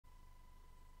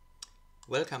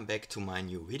Welcome back to my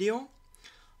new video.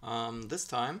 This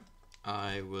time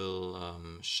I will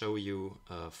show you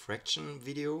a fraction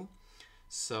video.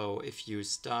 So if you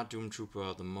start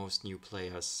Doomtrooper, the most new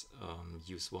players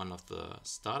use one of the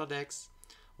starter decks,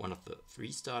 one of the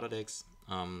 3 starter decks.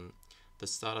 The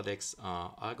starter decks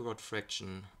are Algorod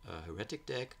Fraction, a Heretic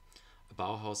deck, a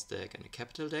Bauhaus deck and a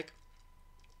Capital deck.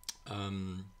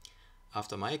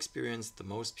 After my experience, the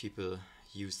most people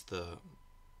use the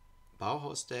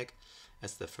Bauhaus deck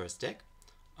as their first deck,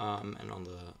 and on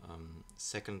the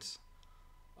second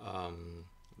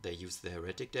they use the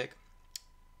Heretic deck.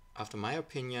 After my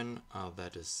opinion,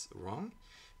 that is wrong,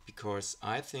 because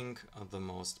I think the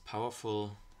most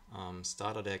powerful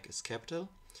starter deck is Capital.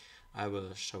 I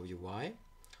will show you why.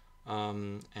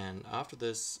 And after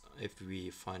this, if we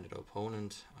find an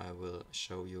opponent, I will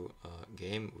show you a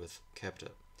game with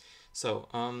Capital. So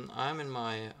I'm in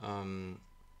my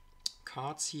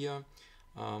cards here.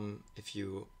 If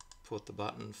you put the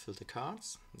button filter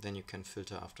cards, then you can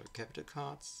filter after Capital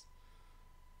cards,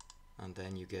 and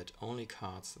then you get only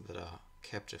cards that are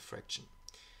Capital Fraction.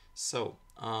 So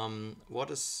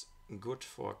what is good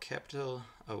for Capital,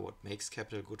 what makes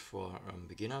Capital good for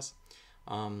beginners?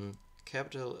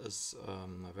 Capital is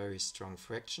a very strong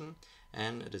fraction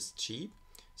and it is cheap.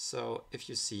 So if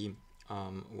you see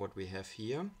what we have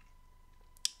here,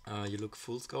 you look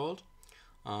Fool's Gold.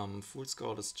 Fool's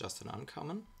Gold is just an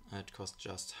uncommon. It costs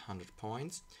just 100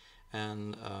 points,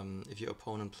 and if your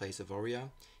opponent plays a warrior,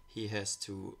 he has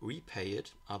to repay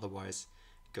it, otherwise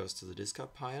it goes to the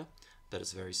discard pile. That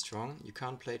is very strong. You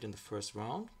can't play it in the first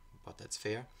round, but that's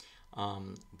fair.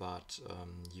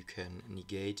 You can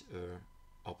negate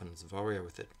opponent's warrior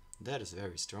with it. That is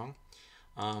very strong.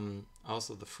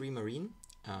 Also the free marine,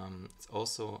 it's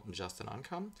also just an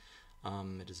uncommon.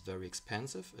 It is very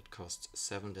expensive. It costs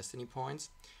 7 destiny points,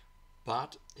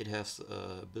 but it has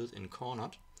a built-in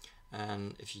cornered,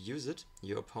 and if you use it,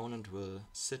 your opponent will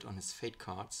sit on his fate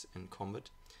cards in combat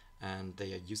and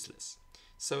they are useless.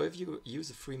 So if you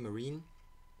use a free marine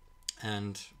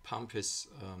and pump his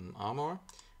armor,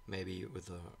 maybe with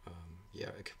a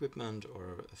equipment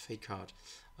or a fate card,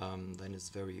 then it's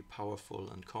very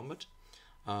powerful in combat.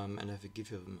 And if you give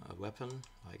him a weapon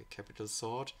like a capital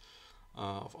sword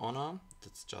of honor,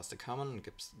 that's just a common,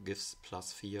 gives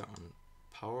 +4 on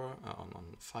power,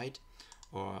 on fight,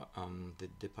 or the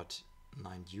Dipart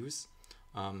 9 use.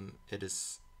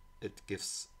 It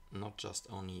gives not just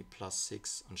only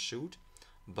 +6 on shoot,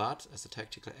 but as a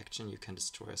tactical action you can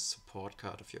destroy a support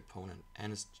card of your opponent,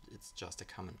 and it's just a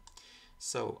common.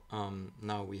 So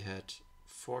now we had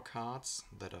 4 cards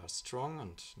that are strong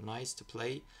and nice to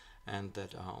play, and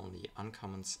that are only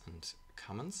uncommons and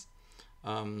commons.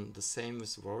 The same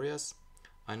with warriors.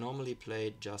 I normally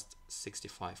play just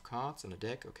 65 cards in a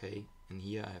deck. Okay, in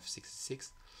here I have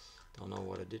 66. Don't know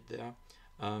what I did there.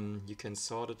 You can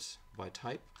sort it by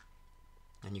type,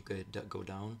 and you go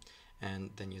down,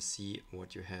 and then you see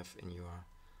what you have in your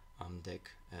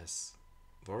deck as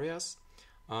warriors.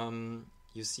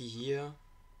 You see here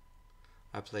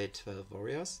I played 12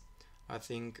 warriors. I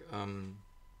think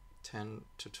 10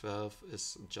 to 12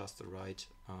 is just the right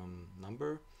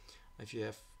number if you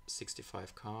have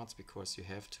 65 cards, because you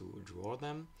have to draw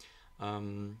them.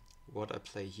 What I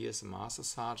play here is a Master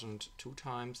Sergeant 2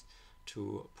 times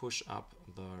to push up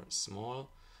the small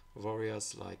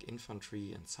warriors like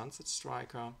Infantry and Sunset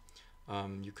Striker.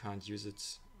 You can't use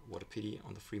it, what a pity,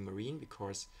 on the free marine,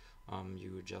 because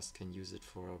you just can use it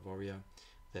for a warrior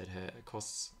that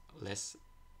costs less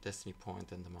destiny point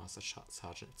than the Master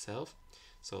Sergeant itself.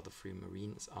 So the free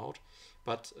marine is out,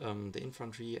 but the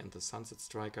Infantry and the Sunset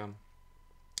Striker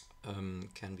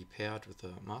can be paired with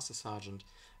the Master Sergeant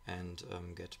and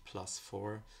get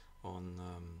 +4 on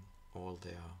all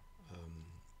their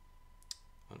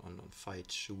on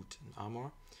fight, shoot and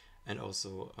armor, and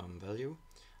also value.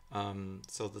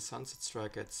 So the Sunset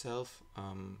Striker itself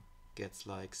gets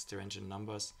like stringent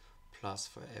numbers plus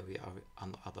for every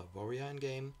other warrior in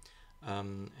game,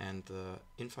 and the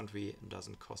Infantry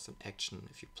doesn't cost an action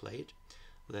if you play it.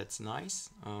 That's nice.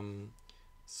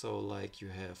 So like you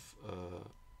have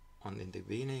in the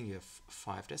beginning you have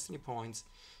 5 destiny points.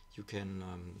 You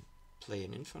can play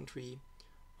an Infantry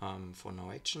for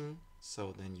no action,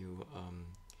 so then you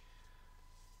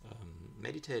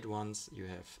meditate once, you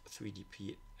have 3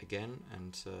 DP again,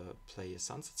 and play a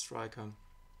Sunset Striker.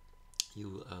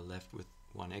 You are left with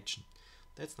 1 action.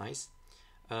 That's nice.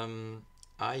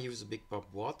 I use a Big Bob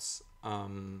Watts.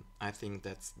 I think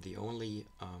that's the only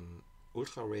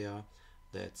ultra rare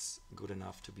that's good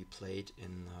enough to be played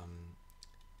in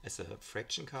as a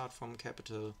fraction card from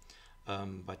Capital,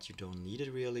 but you don't need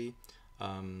it really.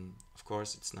 Of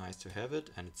course, it's nice to have it,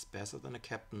 and it's better than a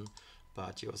captain,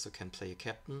 but you also can play a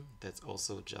captain. That's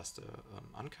also just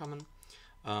uncommon.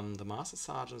 The Master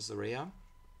Sergeant is rare.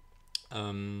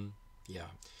 Yeah,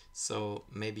 so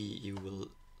maybe you will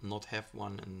not have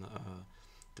one in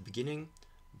the beginning,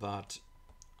 but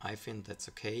I think that's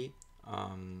okay.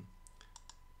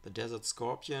 The Desert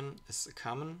Scorpion is a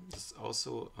common. This is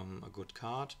also a good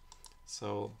card.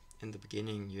 So in the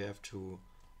beginning you have to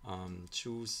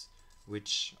choose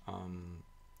which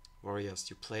warriors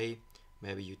you play.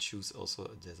 Maybe you choose also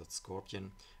a Desert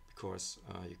Scorpion, because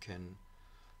you can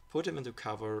put him into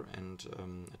cover and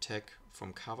attack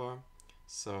from cover.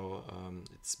 So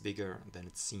it's bigger than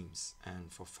it seems,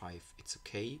 and for 5 it's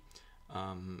okay.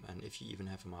 And if you even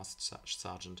have a Master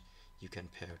Sergeant, you can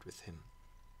pair it with him.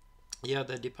 Yeah,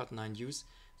 the Depart 9 use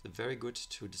is very good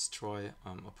to destroy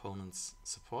opponents'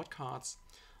 support cards.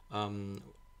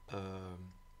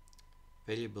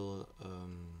 Valuable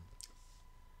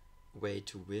way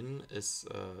to win is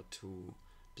to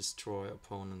destroy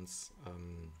opponents'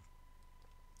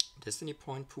 destiny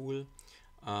point pool.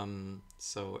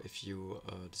 So if you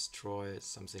destroy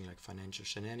something like financial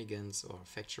shenanigans or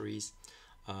factories,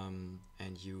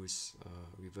 and use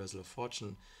Reversal of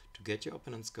Fortune to get your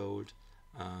opponent's gold,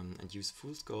 and use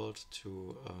Fool's Gold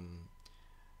to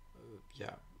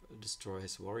destroy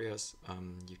his warriors,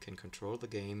 you can control the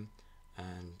game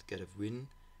and get a win,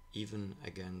 even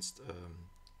against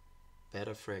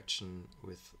better fraction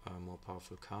with more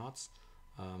powerful cards.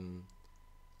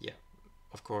 Yeah,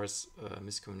 of course,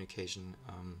 miscommunication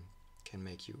can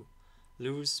make you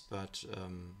lose, but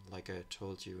like I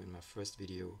told you in my first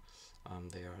video,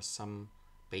 there are some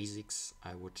basics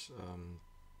I would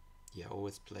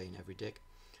always play in every deck.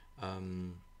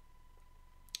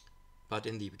 But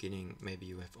in the beginning, maybe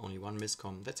you have only one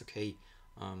miscom. That's okay.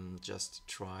 Just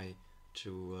try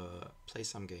to play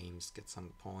some games, get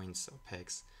some points or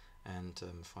packs, and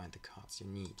find the cards you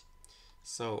need.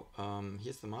 So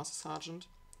here's the Master Sergeant.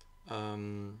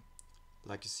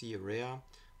 Like you see, a rare,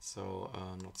 so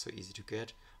not so easy to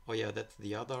get. Oh yeah, that's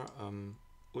the other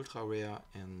ultra rare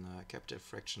in Capital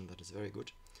Fraction that is very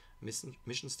good.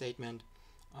 Mission statement.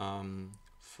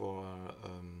 For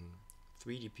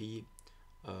 3 DP,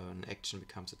 an action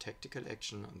becomes a tactical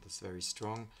action, and that's very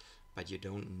strong, but you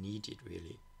don't need it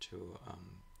really to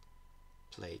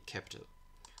play Capital.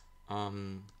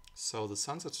 So the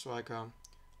Sunset Striker,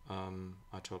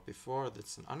 I told before,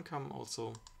 that's an uncommon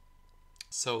also.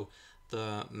 So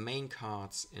the main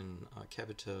cards in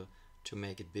Capital to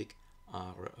make it big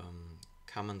are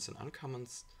commons and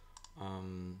uncommons,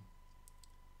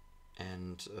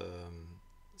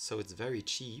 so it's very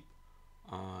cheap.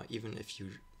 Even if you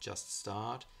just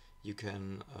start, you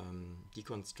can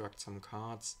deconstruct some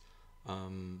cards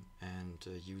and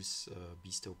use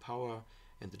bestow power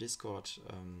in the Discord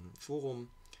forum,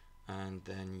 and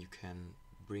then you can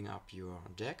bring up your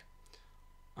deck.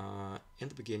 In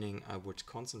the beginning, I would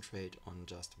concentrate on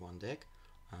just one deck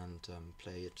and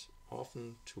play it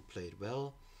often to play it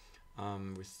well.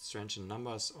 With strength in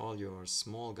numbers, all your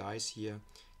small guys here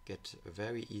get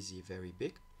very easy, very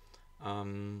big.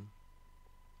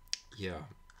 Yeah,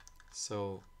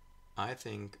 so I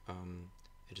think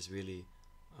it is really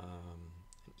an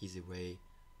easy way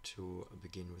to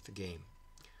begin with the game.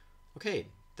 Okay,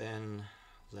 then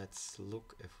let's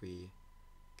look if we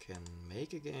can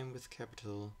make a game with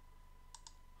Capital.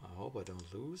 I hope I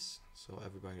don't lose, so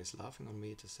everybody is laughing on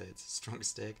me to say it's the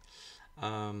strongest deck.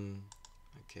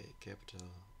 Okay, Capital,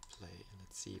 play.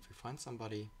 Let's see if we find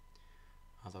somebody.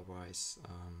 Otherwise,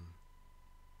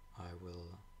 I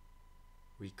will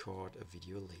record a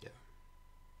video later.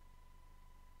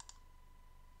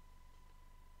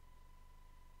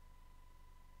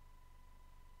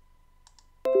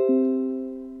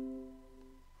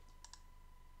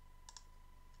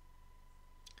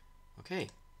 Okay,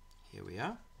 here we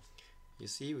are. You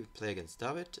see, we play against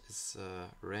David. His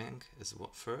rank is the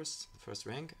first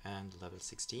rank, and level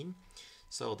 16.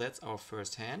 So that's our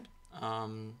first hand.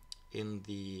 In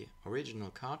the original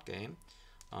card game,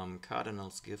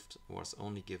 Cardinal's Gift was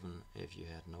only given if you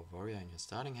had no warrior in your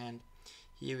starting hand.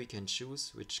 Here we can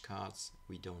choose which cards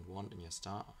we don't want in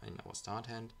our start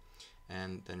hand,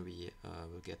 and then we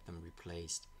will get them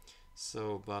replaced.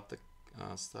 So, but the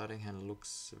starting hand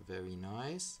looks very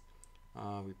nice.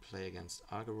 We play against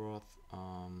Algaroth,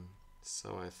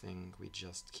 so I think we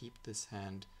just keep this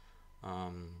hand.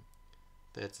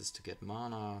 That is to get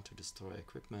mana, to destroy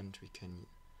equipment. We can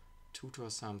tutor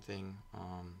something.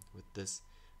 With this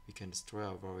we can destroy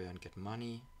our warrior and get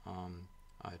money.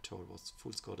 I told what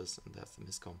Fool's Gold is, and that's the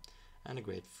miscom and a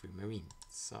great free marine.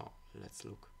 So let's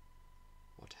look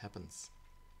what happens.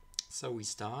 So we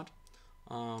start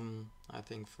I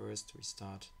think first we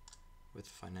start with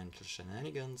financial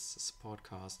shenanigans. Support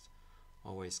cast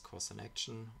always costs an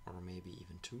action, or maybe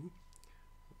even 2.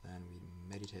 Then we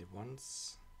meditate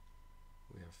once.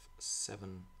 We have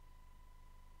 7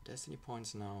 destiny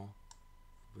points now.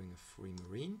 Bring a free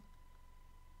marine.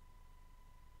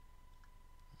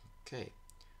 Okay.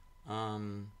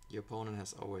 Your opponent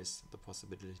has always the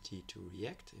possibility to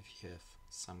react if you have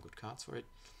some good cards for it.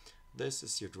 This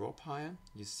is your draw pile.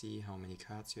 You see how many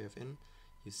cards you have in.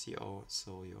 You see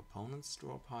also your opponent's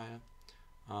draw pile.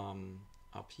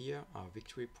 Up here are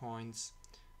victory points.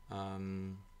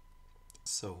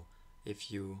 So if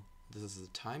this is the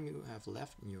time you have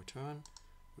left in your turn.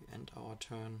 We end our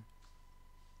turn.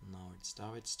 Now it's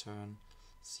David's turn.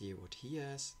 See what he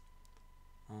has.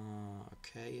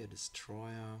 Okay, a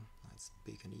destroyer. That's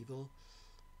big and evil,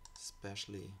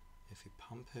 especially if you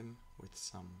pump him with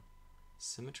some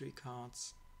symmetry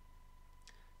cards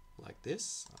like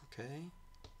this. Okay,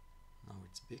 now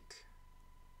it's big.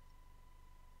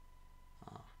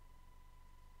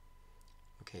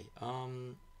 Okay,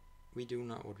 we do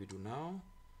now what we do now.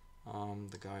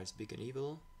 The guy is big and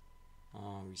evil.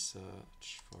 We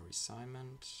search for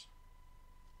reassignment.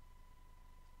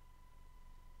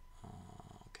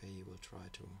 Okay, he will try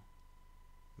to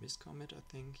miscommit, I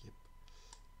think. Yep.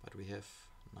 But we have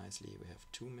nicely, we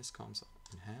have 2 miscoms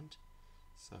in hand,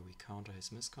 so we counter his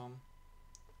miscom.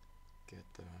 Get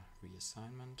the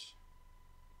reassignment.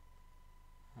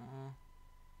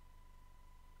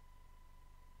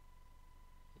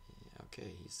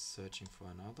 Okay, he's searching for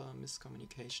another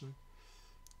miscommunication.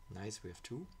 Nice, we have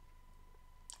 2.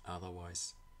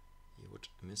 Otherwise, he would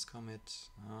miscommit.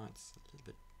 It's a little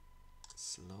bit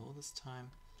slow this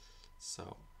time.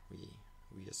 So we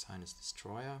reassign his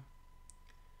destroyer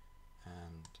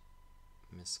and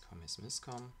miscom his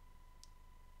miscom.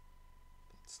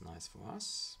 That's nice for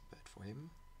us, bad for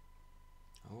him.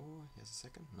 Oh, he has a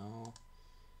second. No,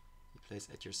 he plays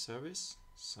at your service.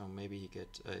 So maybe he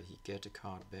get a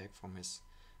card back from his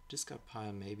discard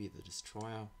pile. Maybe the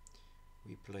destroyer.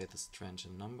 We play the strange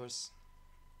in numbers,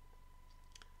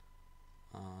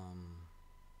 and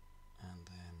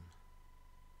then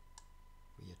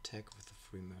we attack with the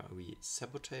free. We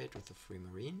sabotage with the free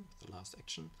marine, the last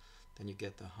action. Then you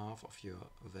get the half of your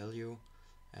value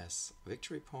as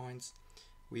victory points.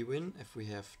 We win if we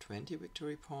have 20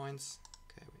 victory points.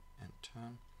 Okay, we end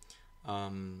turn.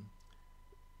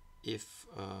 If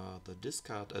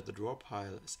the draw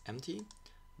pile is empty,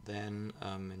 then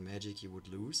in Magic you would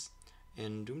lose.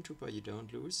 In Doomtrooper you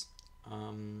don't lose.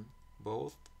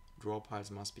 Both draw piles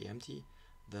must be empty.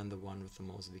 Then the one with the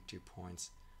most victory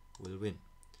points will win.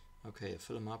 Okay,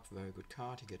 fill him up, very good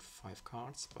card. He gets 5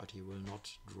 cards, but he will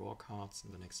not draw cards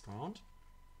in the next round.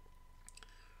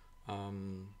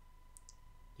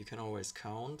 You can always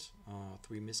count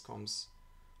 3 miscoms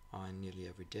in nearly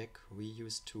every deck. We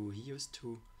use 2, he used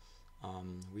 2.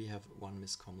 We have 1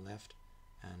 miscom left,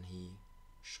 and he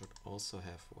should also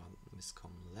have 1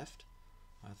 miscom left.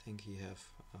 I think he have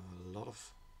a lot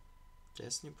of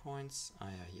destiny points.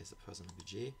 Yeah, he has a personal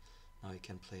budget. Now he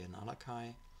can play an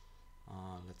Alakai.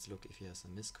 Let's look if he has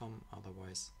a miscom,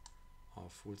 otherwise our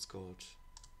Fool's Gold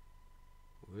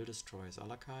will destroy his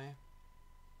Alakai.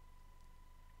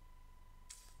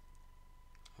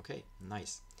 Okay,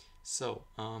 nice. So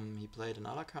he played an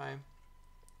Alakai,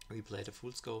 we played a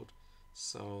Fool's Gold,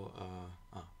 so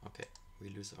okay, we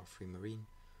lose our free marine,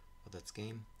 but that's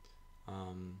game.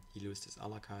 He loses his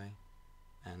Alakai,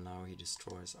 and now he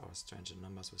destroys our Strange in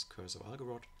Numbers with Curse of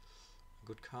Algaroth. A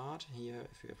good card here.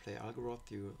 If you play Algaroth,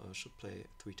 you should play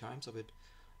 3 times of it.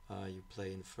 You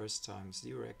play in the first time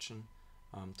 0 action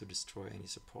to destroy any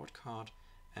support card,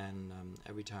 and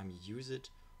every time you use it,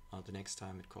 the next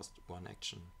time it costs 1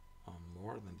 action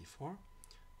more than before.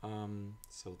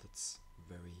 So that's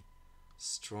very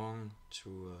strong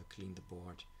to clean the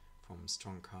board from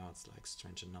strong cards like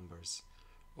Strange in Numbers,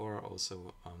 or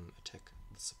also attack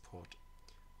the support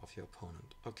of your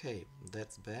opponent. Okay,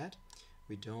 that's bad.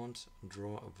 We don't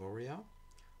draw a warrior.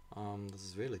 This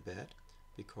is really bad,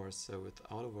 because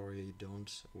without a warrior you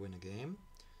don't win a game.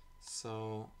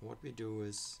 So what we do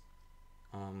is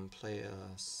play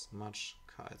as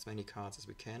many cards as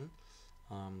we can.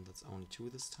 That's only 2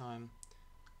 this time.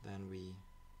 Then we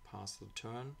pass the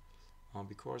turn.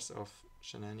 Because of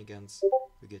shenanigans,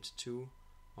 we get 2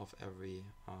 of every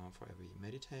for every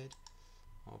meditate.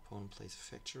 Our opponent plays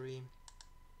factory.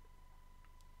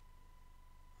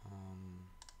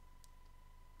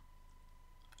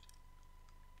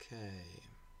 Okay.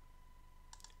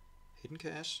 Hidden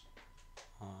cache.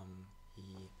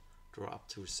 He draw up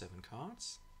to 7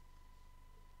 cards.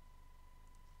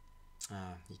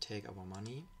 He take our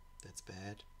money. that's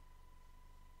bad.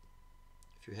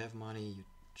 If you have money, you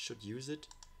should use it,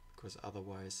 because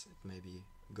otherwise it maybe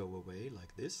go away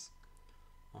like this.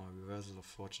 Reversal of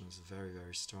Fortune is very,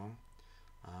 very strong.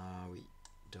 We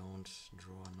don't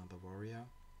draw another warrior.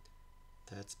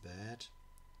 That's bad.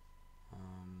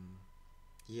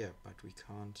 Yeah, but we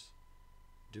can't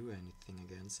do anything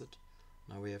against it.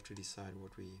 Now we have to decide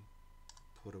what we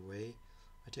put away.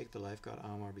 I take the Lifeguard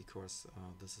armor because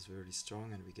this is really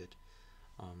strong and we get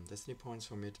destiny points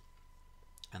from it,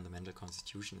 and the mental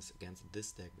constitution is against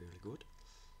this deck really good.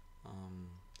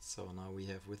 So now we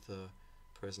have with the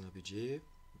personal budget,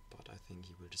 but I think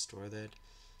he will destroy that.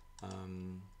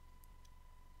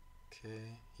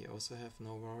 Okay, he also have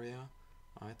no warrior,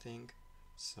 I think,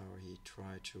 so he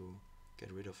tried to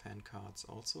get rid of hand cards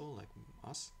also, like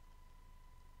us.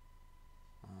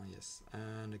 Yes,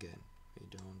 and again, we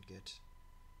don't get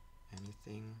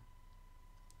anything.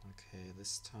 Okay,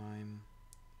 this time...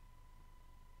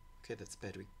 Okay, that's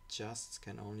bad. We just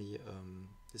can only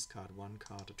discard one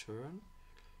card a turn.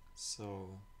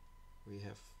 So we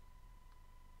have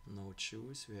no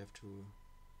choice. We have to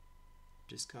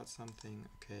discard something.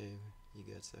 Okay,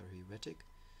 he gets a Heretic.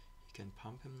 He can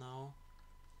pump him now.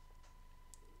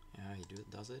 Yeah, he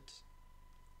does it.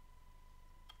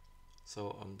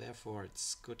 So therefore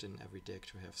it's good in every deck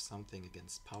to have something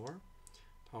against power.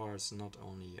 Power is not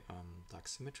only Dark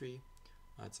Symmetry,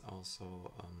 it's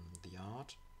also the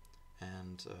art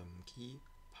and key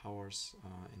powers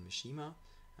in Mishima,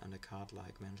 and a card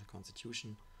like Mental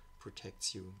Constitution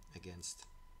protects you against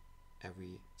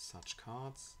every such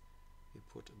cards. We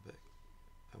put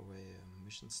away a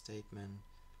mission statement.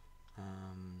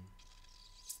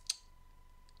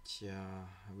 Yeah,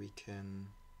 we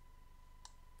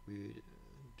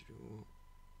do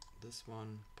this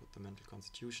one, put the Mental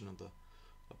Constitution on the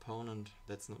opponent.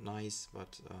 That's not nice,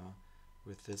 but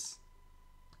with this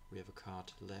we have a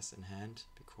card less in hand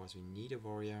because we need a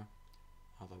warrior,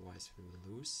 otherwise we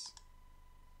will lose.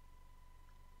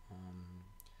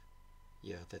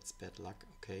 Yeah, that's bad luck.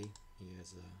 Okay, he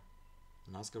has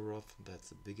a Nazgaroth, that's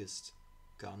the biggest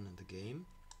gun in the game,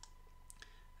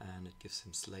 and it gives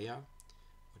him Slayer.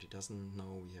 What he doesn't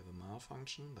know, we have a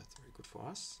Malfunction, that's very good for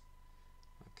us.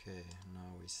 Okay,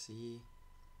 now we see,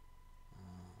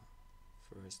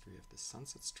 first we have the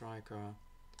Sunset Striker,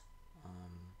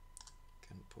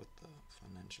 can put the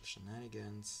Financial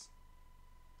Shenanigans.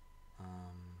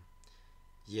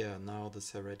 Yeah, now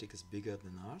this Heretic is bigger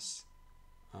than us.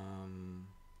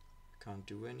 Can't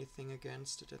do anything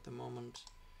against it at the moment.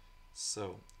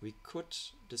 So we could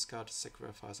discard the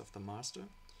Sacrifice of the Master,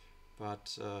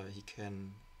 but he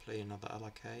can play another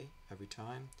Alakay every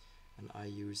time, and I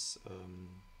use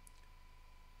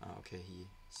okay, he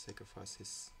sacrificed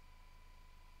his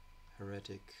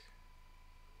Heretic.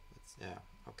 Yeah,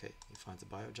 okay, he finds a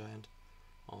Biogiant,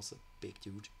 also big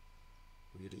dude,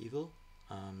 really evil,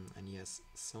 and he has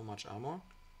so much armor.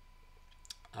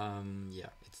 Yeah,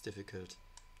 it's difficult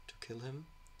to kill him.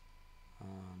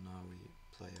 Now we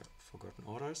play Forgotten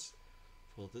Orders.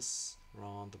 For this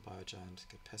round the Biogiant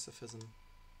get Pacifism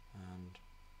and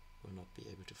will not be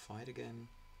able to fight again.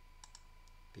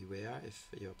 Beware, if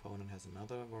your opponent has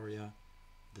another warrior,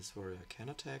 this warrior can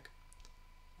attack.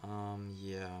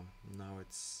 Yeah, now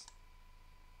it's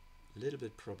a little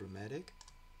bit problematic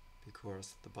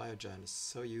because the Biogiant is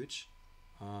so huge.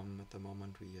 At the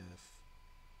moment we have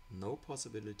no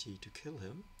possibility to kill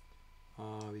him.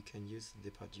 We can use the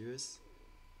Depardieu's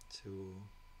to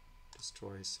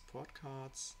destroy his support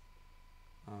cards.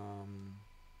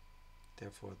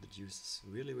 Therefore the Deuce is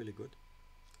really, really good.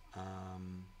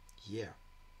 Yeah,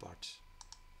 but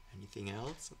anything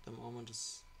else at the moment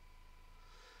is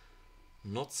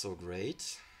not so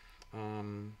great.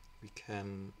 We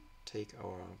can take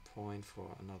our point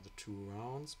for another 2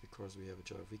 rounds because we have a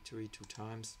Joy of Victory 2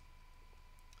 times.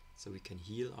 So we can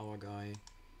heal our guy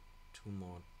 2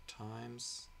 more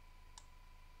times,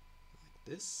 like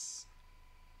this.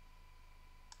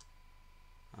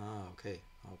 Okay,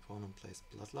 our opponent plays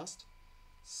Bloodlust,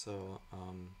 so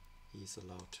he's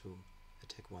allowed to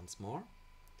attack once more.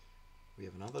 We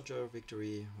have another Joy of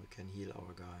Victory, we can heal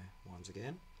our guy once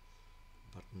again,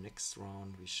 but next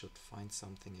round we should find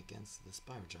something against this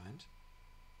Biogiant.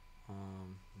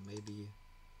 Maybe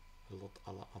a lot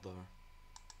of other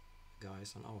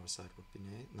guys on our side would be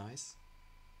nice,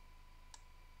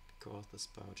 because this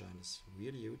Biogiant is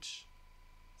really huge.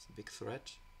 It's a big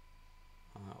threat.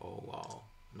 Oh wow,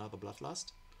 another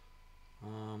Bloodlust.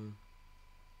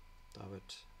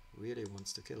 David really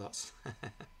wants to kill us.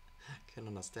 Can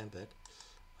understand that.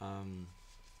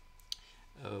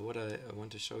 What I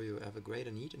want to show you, I have a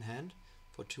Greater Need in hand.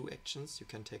 for 2 actions you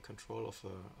can take control of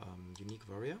a unique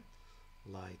warrior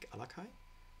like Alakai,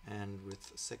 and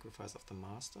with Sacrifice of the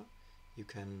Master you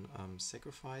can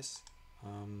sacrifice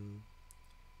an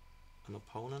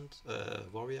opponent,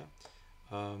 warrior,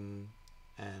 and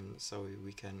so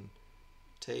we can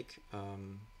take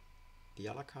the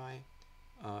Alakai,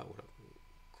 or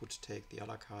could take the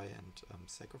Alakai and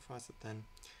sacrifice it then.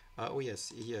 Oh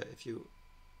yes, here if you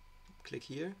click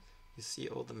here you see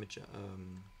all the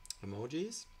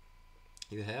emojis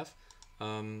you have.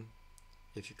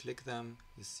 If you click them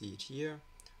you see it here.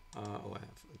 Oh,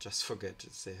 I just forget to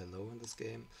say hello in this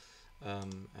game,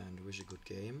 and wish a good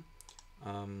game.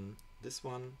 This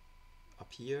one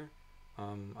up here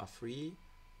are free.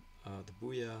 The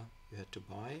Booyah you had to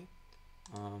buy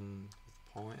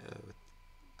with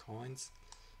coins.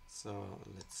 So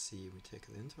let's see, we take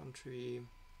the infantry,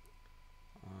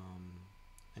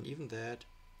 and even that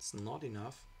it's not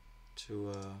enough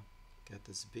to get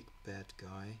this big bad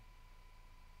guy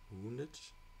wounded.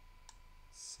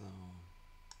 So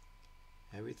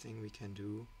everything we can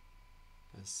do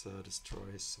is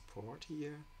destroy his support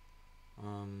here,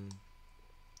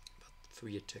 but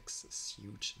 3 attacks is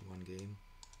huge in one game,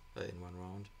 in one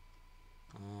round.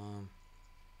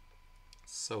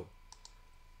 So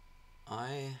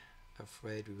I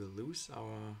afraid we will lose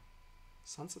our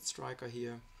Sunset Striker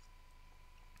here,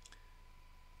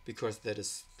 because that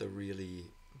is the really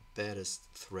baddest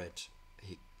threat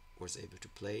he was able to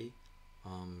play,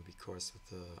 because with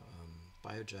the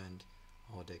Biogiant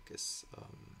our deck is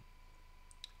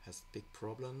has big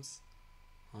problems.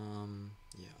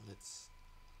 Yeah, let's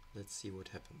see what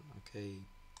happened. Okay,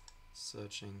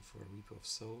 searching for a Reaper of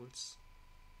Souls.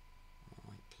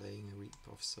 Playing a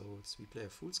Reaper of Souls. We play a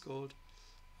Fool's Gold.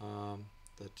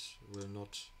 That will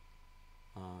not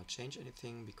change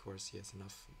anything because he has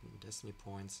enough Destiny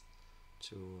points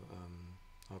to.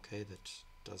 Okay, that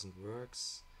doesn't work.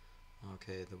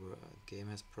 Okay, the game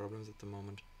has problems at the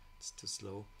moment. It's too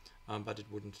slow, but it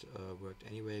wouldn't work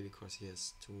anyway because he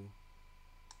has too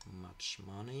much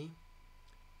money.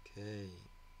 Okay.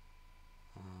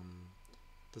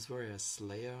 This warrior is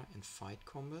Slayer in fight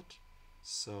combat,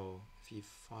 so if he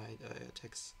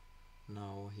attacks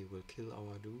now, he will kill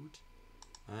our dude,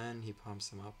 and he pumps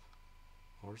him up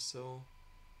also.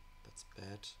 That's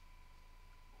bad.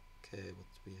 Okay,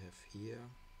 what we have here,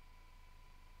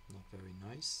 not very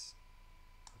nice.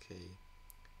 Okay,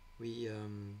 we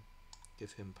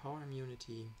give him power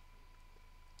immunity.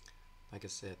 Like I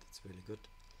said, it's really good.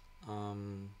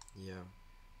 Yeah,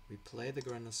 we play the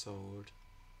Grand Assault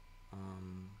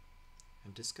and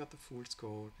discard the Fool's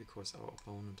Gold because our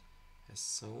opponent has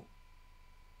so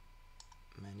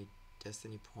many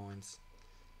Destiny points,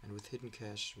 and with Hidden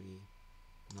Cache we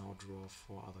now draw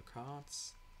 4 other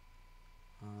cards.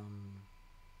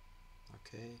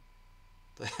 Okay.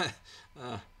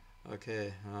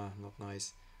 Okay, not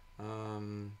nice.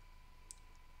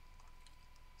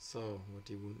 So what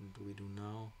do we do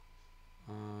now?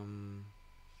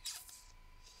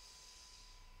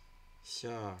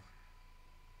 Yeah,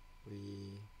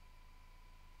 we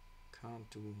can't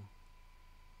do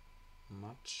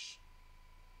much.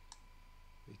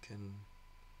 We can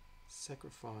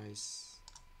sacrifice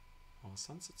our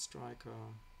Sunset Striker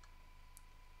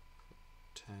for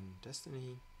 10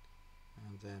 Destiny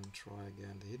and then try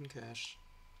again the Hidden Cache,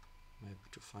 maybe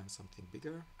to find something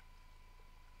bigger.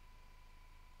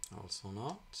 Also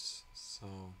not,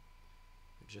 so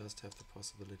we just have the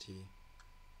possibility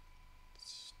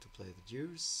to play the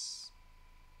Deuce,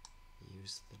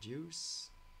 use the Deuce,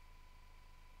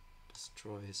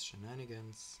 destroy his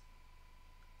shenanigans.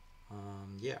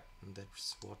 Yeah, and that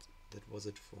was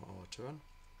it for our turn.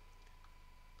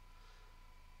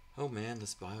 Oh man,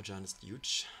 this Biogiant is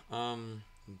huge.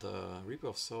 The Reaper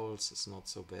of Souls is not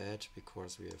so bad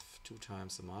because we have 2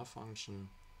 times the malfunction.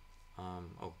 I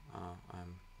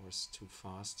was too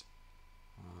fast.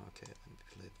 Okay, then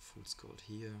we play the Fool's Gold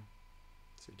here.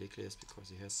 It's ridiculous because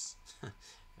he has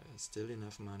still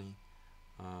enough money.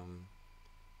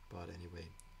 But anyway,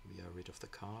 we are rid of the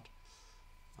card.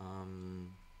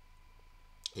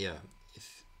 Yeah,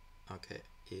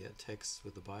 he attacks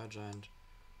with the Biogiant.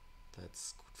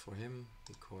 That's good for him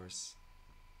because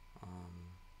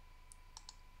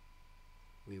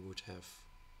we would have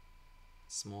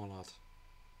smaller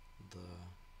the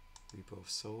Reaper of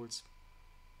Souls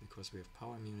because we have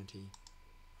power immunity.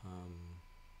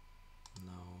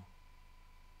 Now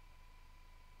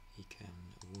he can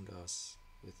wound us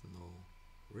with no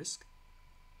risk.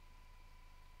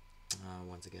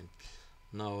 Once again,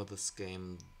 no, this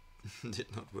game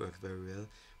did not work very well.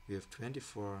 We have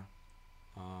 24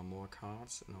 more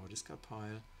cards in our discard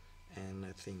pile, and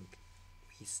I think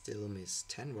he still missed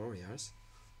 10 warriors.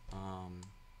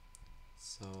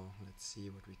 So let's see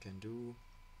what we can do.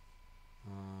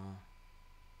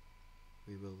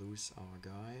 We will lose our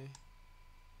guy.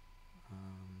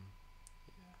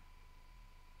 Yeah.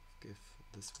 Give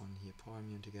this one here power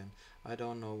immune again. I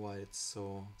don't know why it's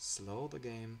so slow, the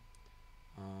game.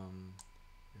 We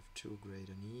have 2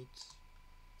 greater needs,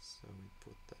 so we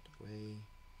put that away.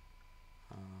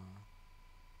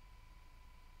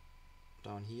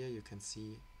 Down here you can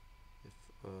see if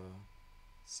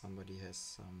somebody has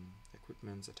some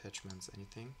equipments, attachments,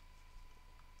 anything.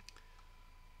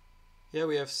 Yeah,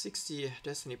 we have 60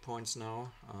 destiny points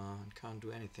now and can't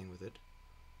do anything with it.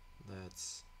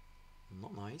 That's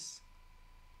not nice.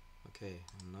 Okay,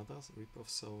 another Reaper of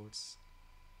Souls.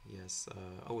 Yes,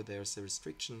 oh, there's a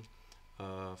restriction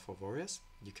for warriors.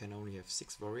 You can only have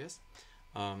 6 warriors.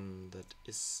 That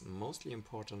is mostly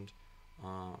important.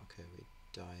 Okay, we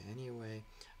die anyway.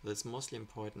 That's mostly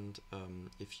important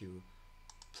if you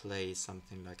play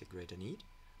something like a Greater Need,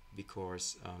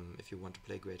 because if you want to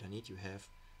play Greater Need, you have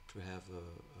to have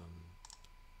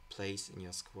a place in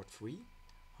your squad free,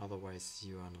 otherwise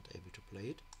you are not able to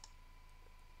play it.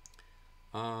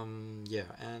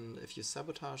 Yeah, and if you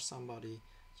sabotage somebody,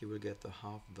 you will get the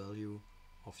half value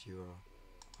of your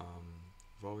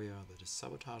warrior that is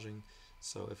sabotaging.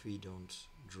 So if we don't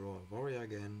draw a warrior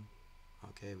again,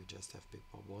 okay, we just have big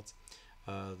Bob Watts,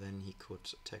 then he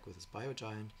could attack with his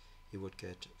Biogiant. He would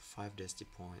get 5 destiny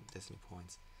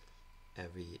points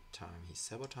every time he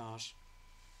sabotage.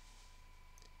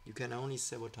 You can only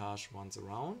sabotage once a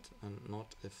round and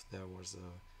not if there was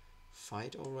a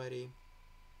fight already.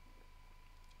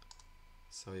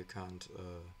 So you can't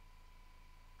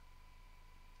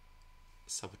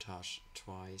sabotage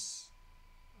twice.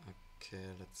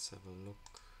 Okay, let's have a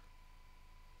look.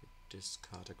 We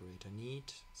discard a Greater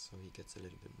Need, so he gets a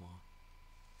little bit more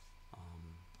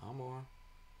armor,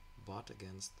 but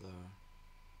against the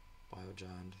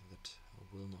Biogiant that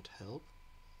will not help.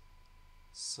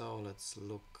 So let's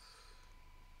look.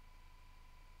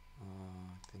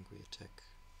 I think we attack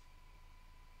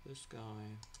this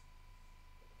guy.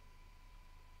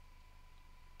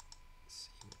 See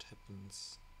what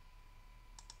happens.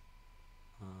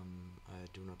 I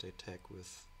do not attack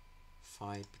with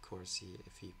fight because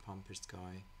if he pump his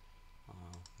guy,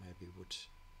 maybe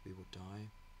we would die.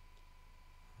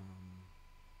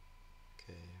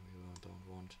 Okay, we don't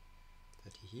want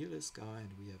that he heal this guy,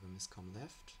 and we have a miscom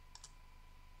left.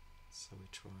 So we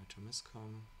try to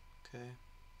miscom. Okay,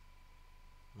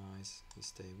 nice. He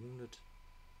stay wounded.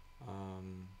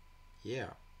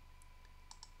 Yeah.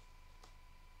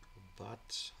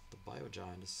 But the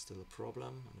Biogiant is still a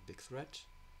problem and a big threat.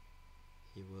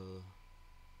 He will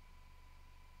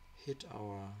hit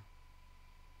our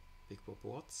Big Bob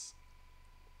Watts,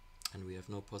 and we have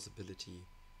no possibility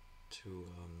to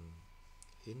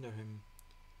hinder him.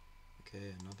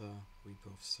 Okay, another Reaper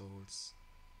of Souls.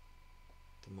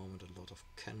 At the moment a lot of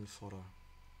cannon fodder,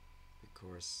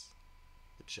 because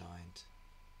the giant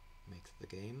makes the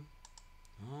game.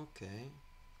 Okay,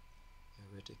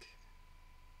 Heretic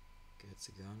gets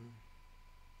a gun.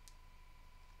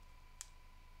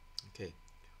 Okay,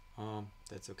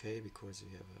 that's okay because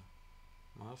we have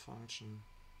a malfunction.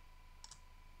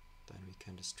 Then we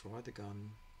can destroy the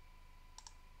gun,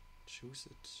 choose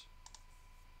it.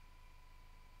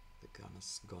 The gun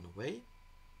is gone away.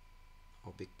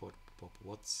 Our Big Bob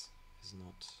Watts is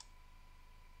not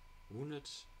wounded,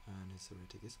 and his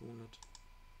Heretic is wounded.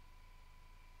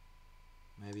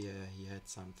 Maybe he had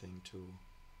something to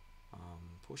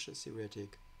push his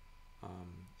Heretic.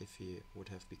 If he would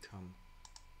have become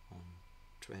on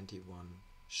 21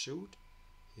 shoot,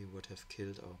 he would have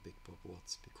killed our Big Bob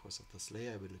Watts because of the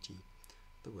Slayer ability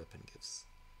the weapon gives.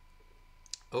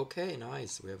 Okay,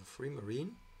 nice. We have a free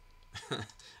Marine.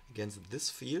 Against this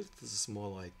field, this is more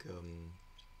like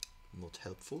not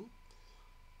helpful.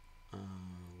 We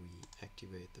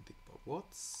activate the Big Bob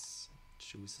Watts,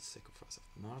 choose the Sacrifice of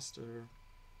the Master,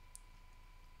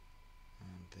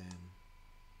 and then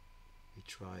we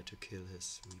try to kill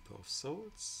his Reaper of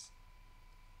Souls.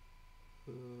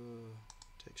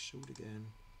 Take shoot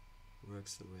again,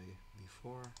 works the way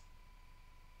before,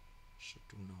 should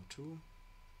do now too.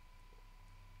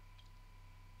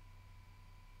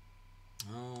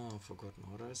 Oh, Forgotten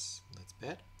Orders, that's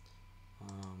bad.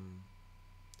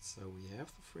 So we have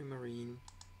the free Marine,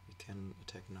 we can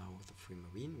attack now with the free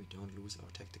Marine, we don't lose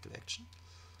our tactical action.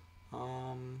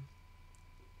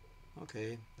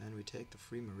 Okay, then we take the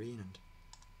free Marine and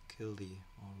kill the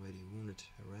already wounded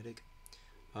Heretic.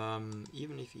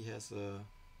 Even if he has a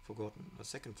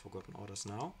second Forgotten Orders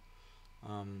now,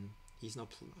 he's not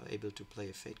able to play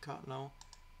a Fate card now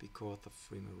because the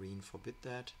free marine forbid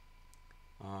that.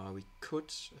 We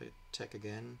could attack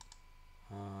again.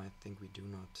 I think we do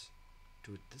not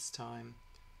do it this time.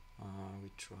 We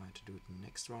try to do it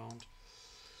next round.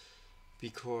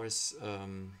 Because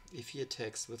if he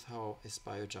attacks with his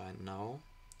Biogiant now,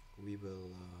 we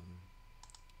will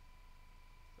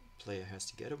player has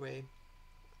to get away.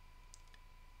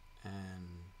 And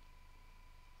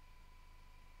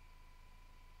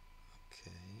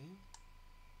okay,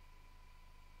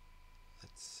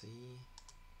 let's see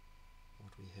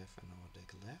what we have in our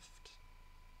deck left.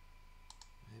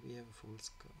 Maybe have a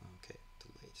fool's okay,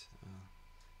 too late.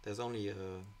 There's only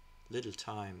a little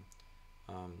time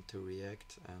to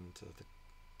react, and the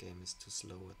game is too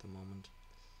slow at the moment.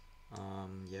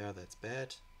 Yeah, that's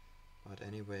bad, but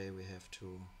anyway we have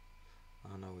to.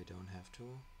 Oh no, we don't have to.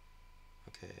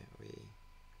 Okay, we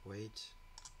wait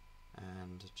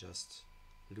and just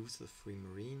lose the free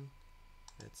marine.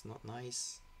 That's not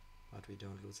nice, but we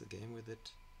don't lose the game with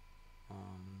it.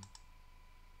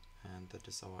 And that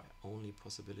is our only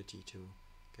possibility to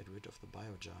get rid of the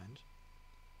Biogiant.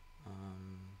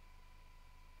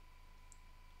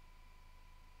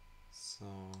 So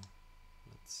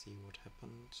let's see what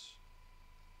happened.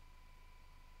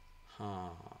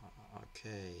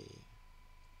 Okay.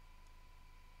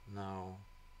 Now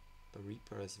the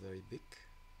Reaper is very big.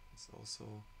 It's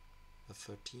also a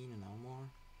 13 in armor.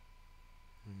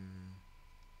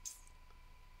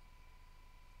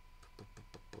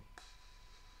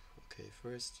 Okay,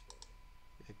 first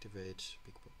we activate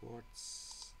Big Bob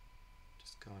Wards,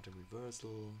 discard a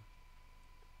reversal,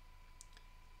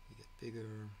 we get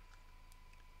bigger,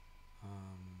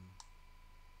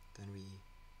 then we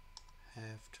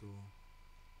have to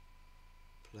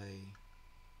play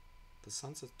the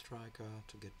Sunset Striker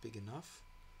to get big enough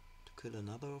to kill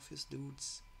another of his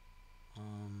dudes.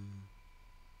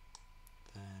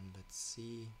 Then let's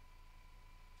see,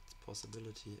 it's possible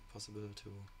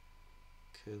to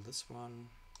kill this one,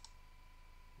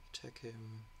 attack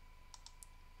him,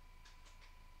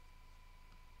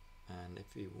 and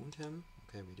if we wound him,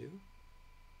 okay we do,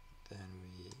 then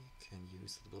we can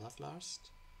use the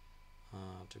Bloodlust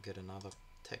to get another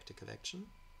tactical action,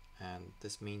 and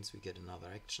this means we get another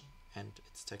action and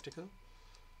it's tactical,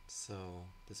 so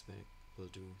this will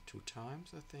do 2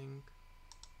 times I think.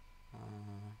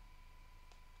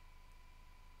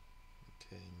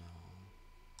 Okay, now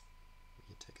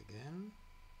we attack again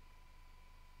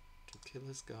to kill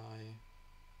this guy,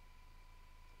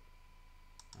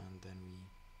 and then we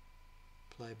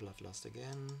play Bloodlust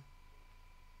again,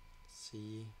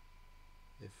 see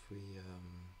if we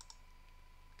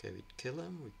okay, we kill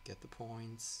him, we get the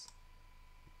points,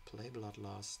 play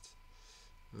Bloodlust.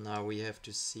 Now we have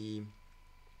to see,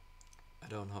 I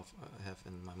don't have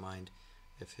in my mind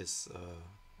if his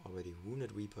already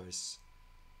wounded Reaper is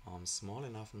small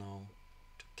enough now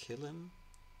to kill him.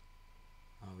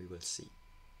 We will see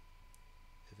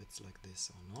if it's like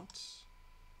this or not.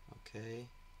 Okay,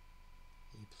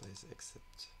 he plays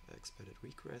expedited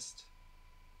request.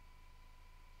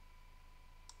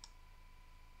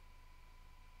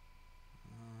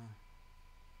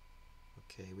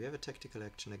 Okay, we have a tactical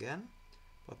action again,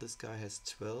 but this guy has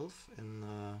 12 in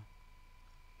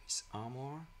his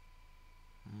armor.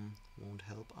 Won't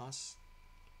help us.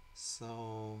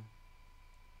 So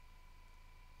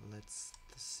let's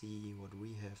see what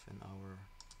we have in our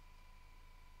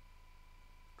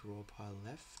draw pile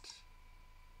left.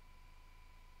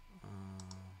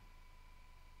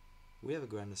 We have a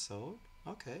Grand Assault.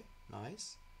 Okay,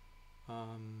 nice.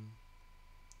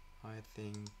 I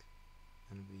think,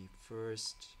 and we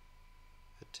first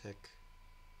attack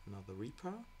another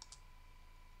Reaper,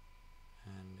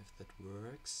 and if that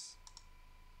works,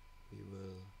 we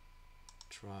will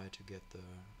try to get the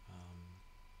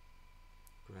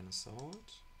Grand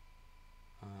Assault,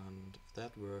 and if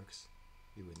that works,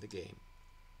 we win the game.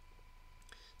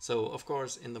 So of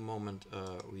course in the moment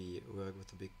we work with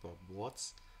the Big Bob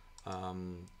Wards,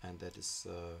 and that is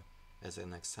as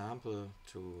an example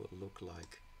to look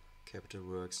like capital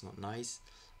works, not nice.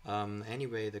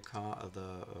 Anyway, the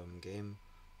game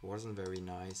wasn't very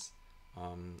nice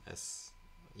as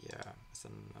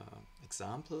an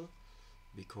example,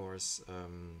 because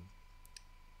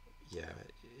yeah,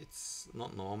 it's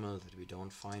not normal that we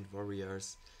don't find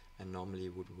warriors, and normally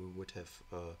we would have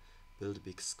built a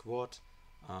big squad,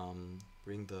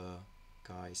 bring the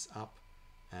guys up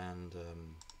and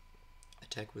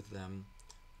attack with them,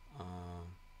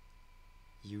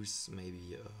 use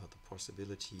maybe the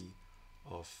possibility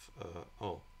of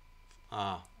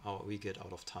we get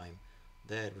out of time.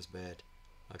 That was bad.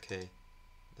 Okay,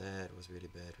 that was really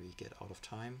bad. We get out of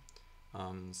time.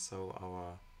 So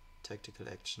our tactical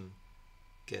action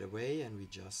get away, and we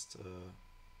just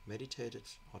meditated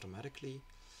automatically.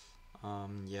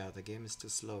 Yeah, the game is too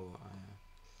slow.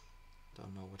 I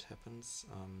don't know what happens.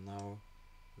 Now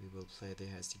we will play the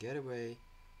hasty getaway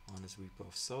on his Reaper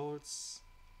of Souls.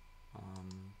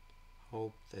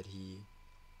 Hope that he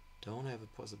don't have a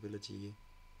possibility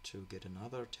to get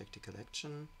another tactical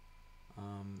action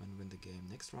and win the game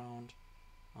next round.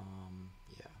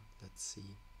 Yeah, let's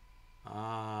see.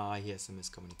 He has a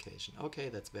miscommunication. Okay,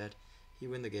 that's bad. He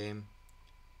win the game.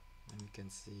 And we can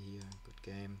see here, good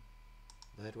game.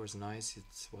 That was nice.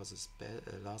 It was his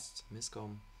last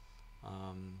miscom.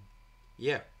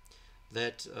 Yeah,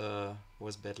 that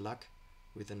was bad luck.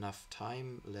 With enough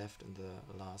time left in the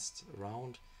last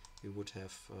round, we would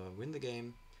have win the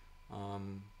game.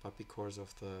 But because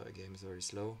of the game is very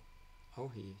slow. Oh,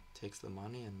 he takes the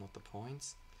money and not the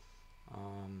points.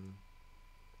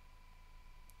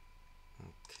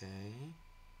 Okay.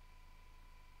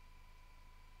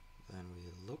 Then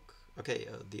we look. Okay,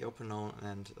 the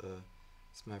opponent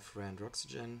is my friend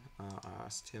Roxygen. I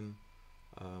asked him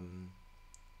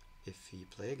if he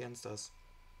play against us.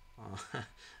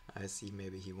 I see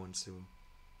maybe he wants to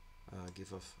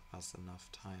give us enough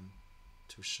time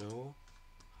to show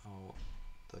how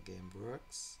the game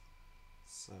works.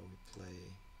 So we play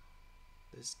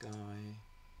this guy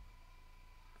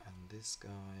and this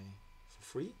guy for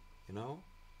free, you know,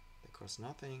 they cost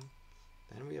nothing.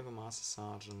 Then we have a Master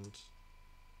Sergeant.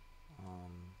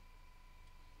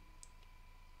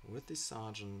 With this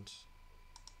Sergeant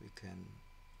we can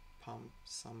pump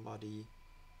somebody.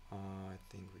 I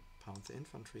think we pump the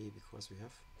infantry because we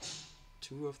have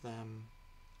 2 of them,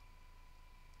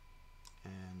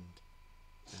 and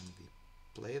then we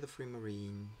play the Free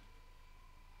Marine,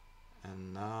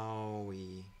 and now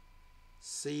we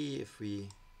see if we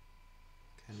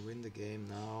can win the game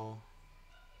now.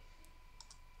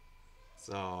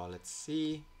 So let's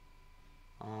see.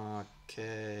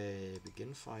 Okay,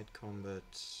 begin fight combat,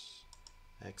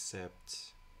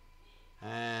 accept,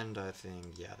 and I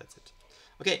think, yeah, that's it.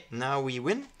 Okay, now we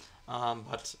win,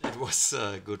 but it was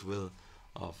goodwill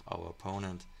of our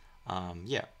opponent.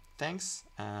 Yeah, thanks,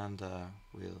 and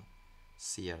we'll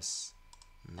see us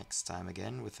next time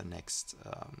again with the next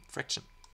fraction.